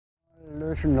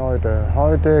Hallöchen Leute,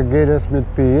 heute geht es mit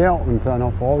Pierre und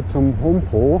seiner Frau zum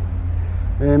HomePro.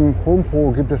 Im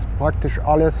HomePro gibt es praktisch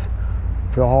alles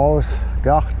für Haus,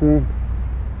 Garten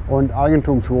und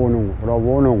Eigentumswohnung oder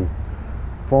Wohnung.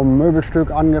 Vom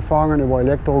Möbelstück angefangen über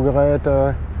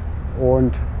Elektrogeräte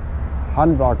und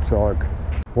Handwerkzeug.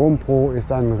 HomePro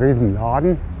ist ein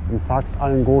Riesenladen, in fast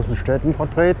allen großen Städten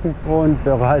vertreten und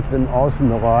bereits im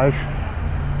Außenbereich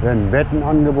werden Betten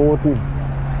angeboten,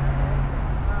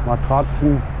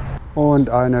 Matratzen und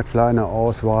eine kleine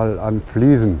Auswahl an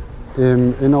Fliesen.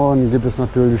 Im Inneren gibt es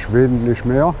natürlich wesentlich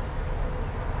mehr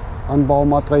an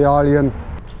Baumaterialien.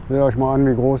 Seht euch mal an,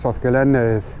 wie groß das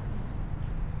Gelände ist.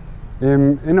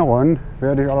 Im Inneren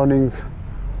werde ich allerdings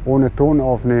ohne Ton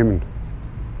aufnehmen,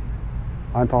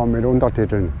 einfach mit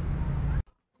Untertiteln.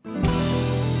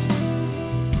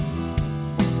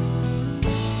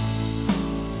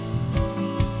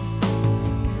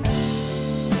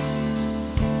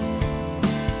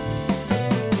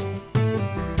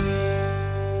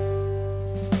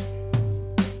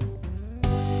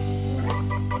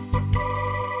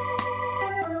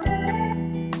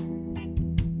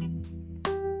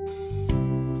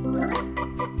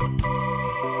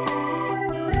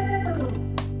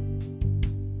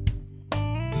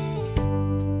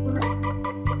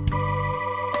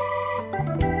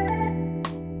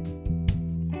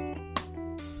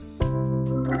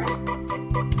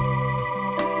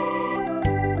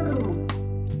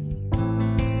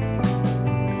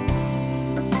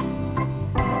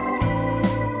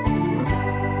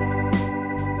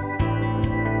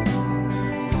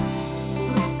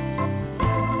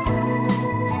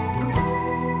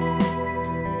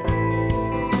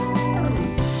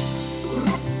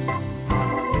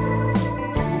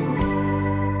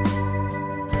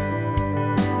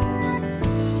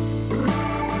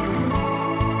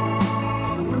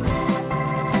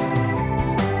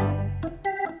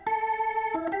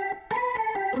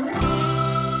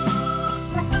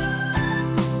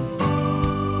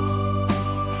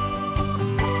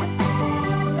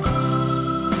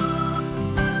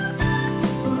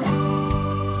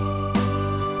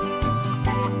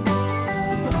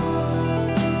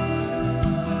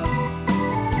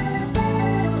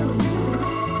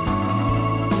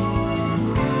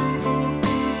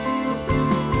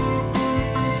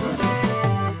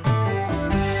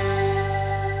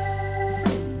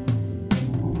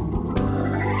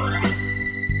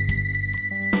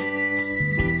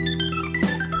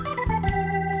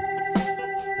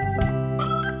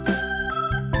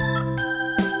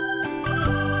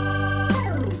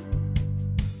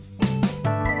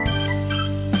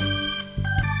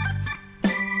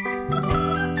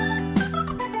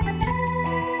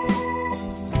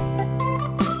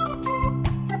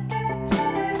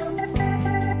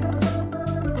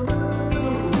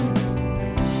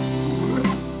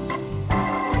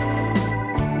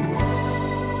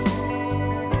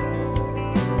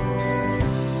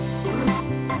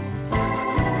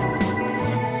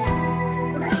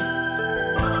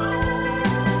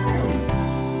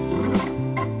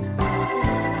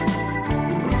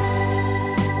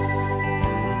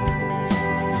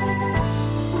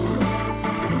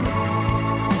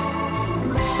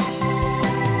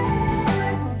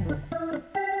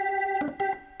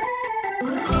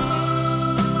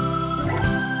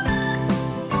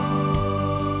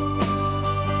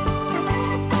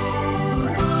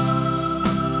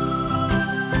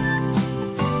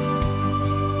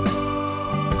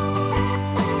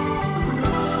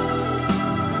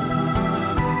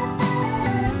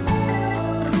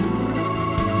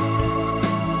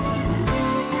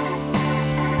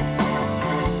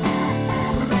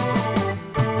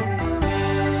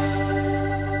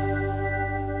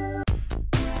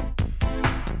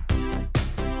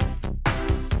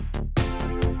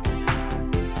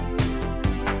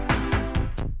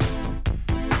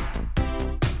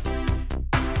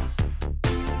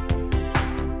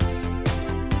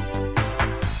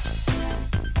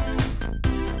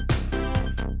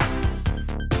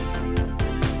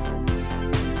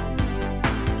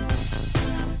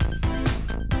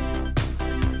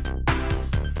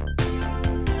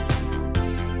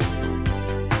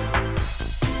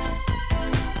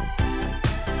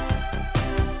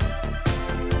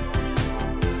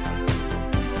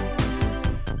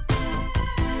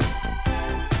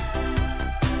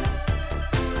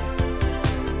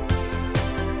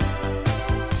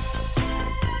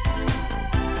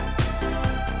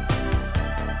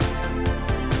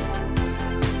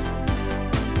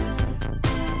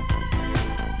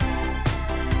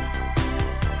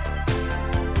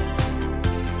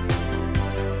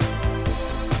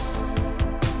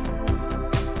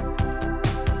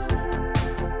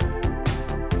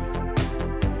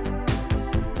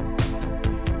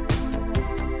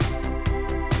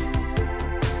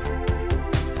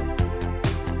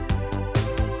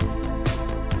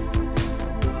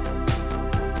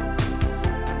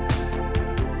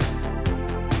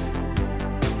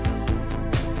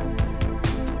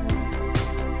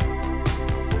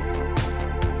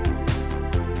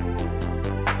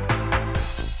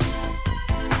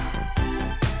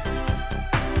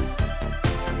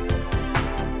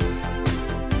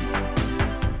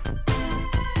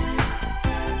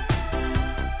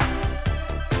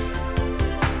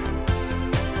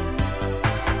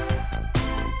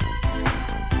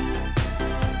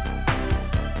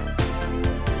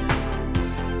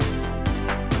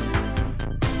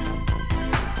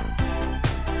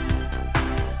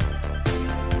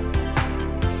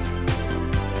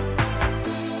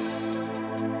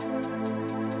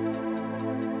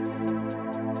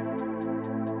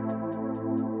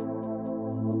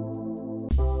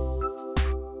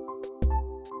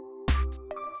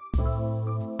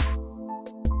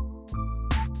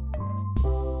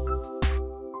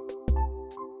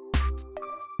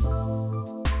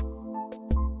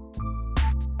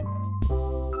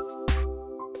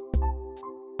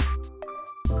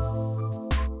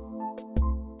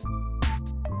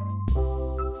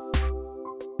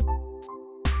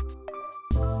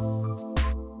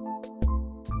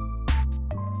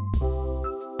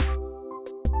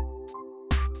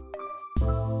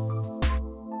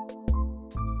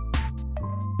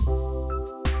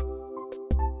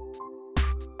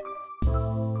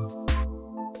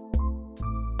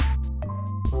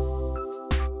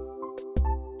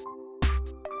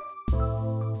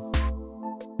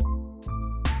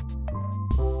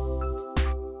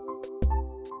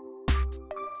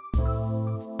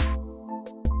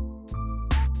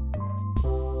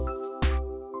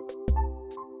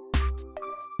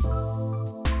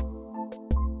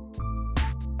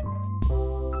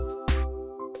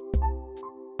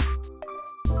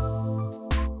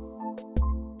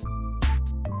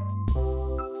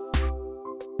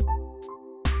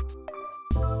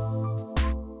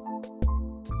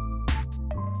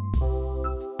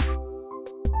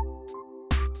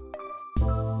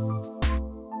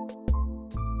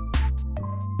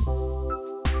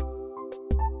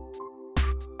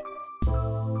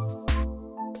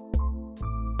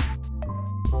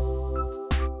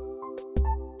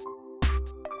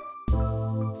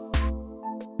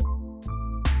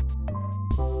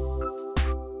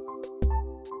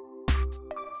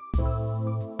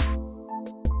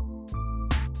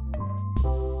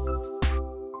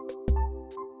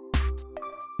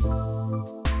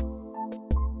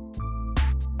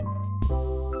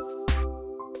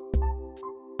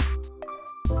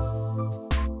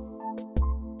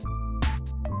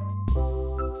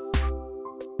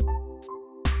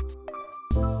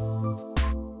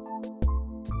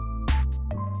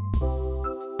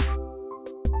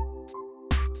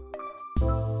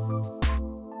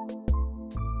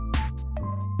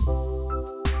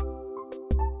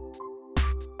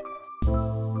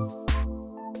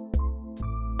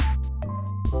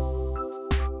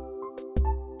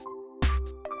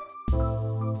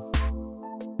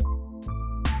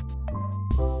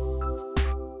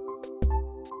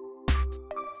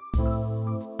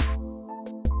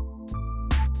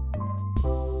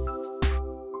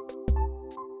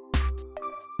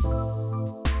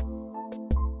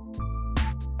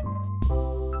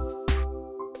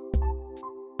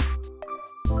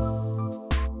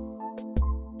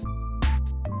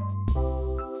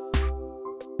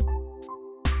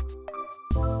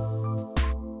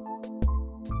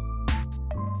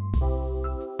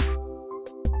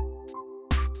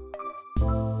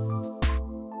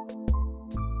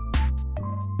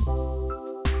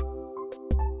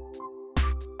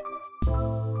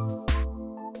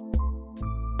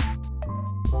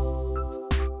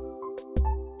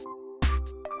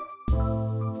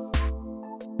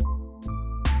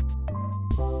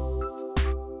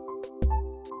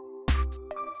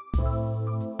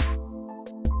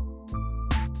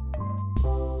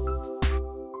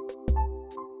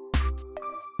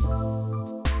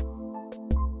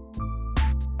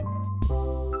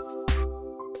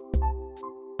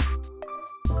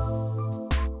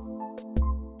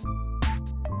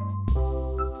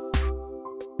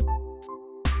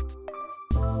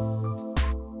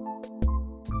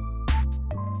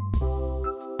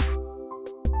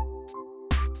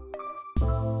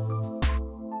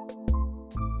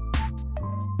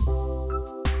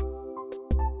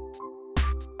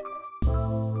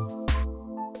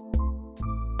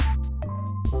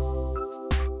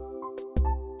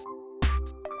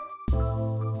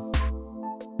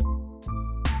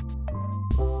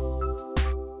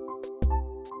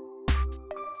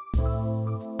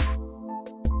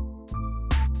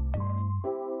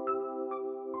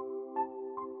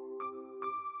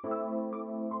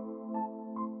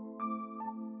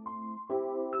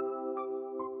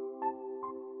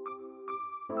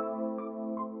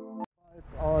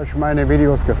 Euch meine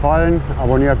Videos gefallen,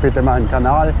 abonniert bitte meinen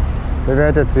Kanal,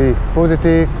 bewertet sie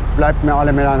positiv, bleibt mir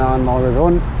alle miteinander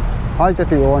gesund, haltet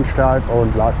die Ohren steif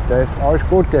und lasst es euch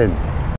gut gehen.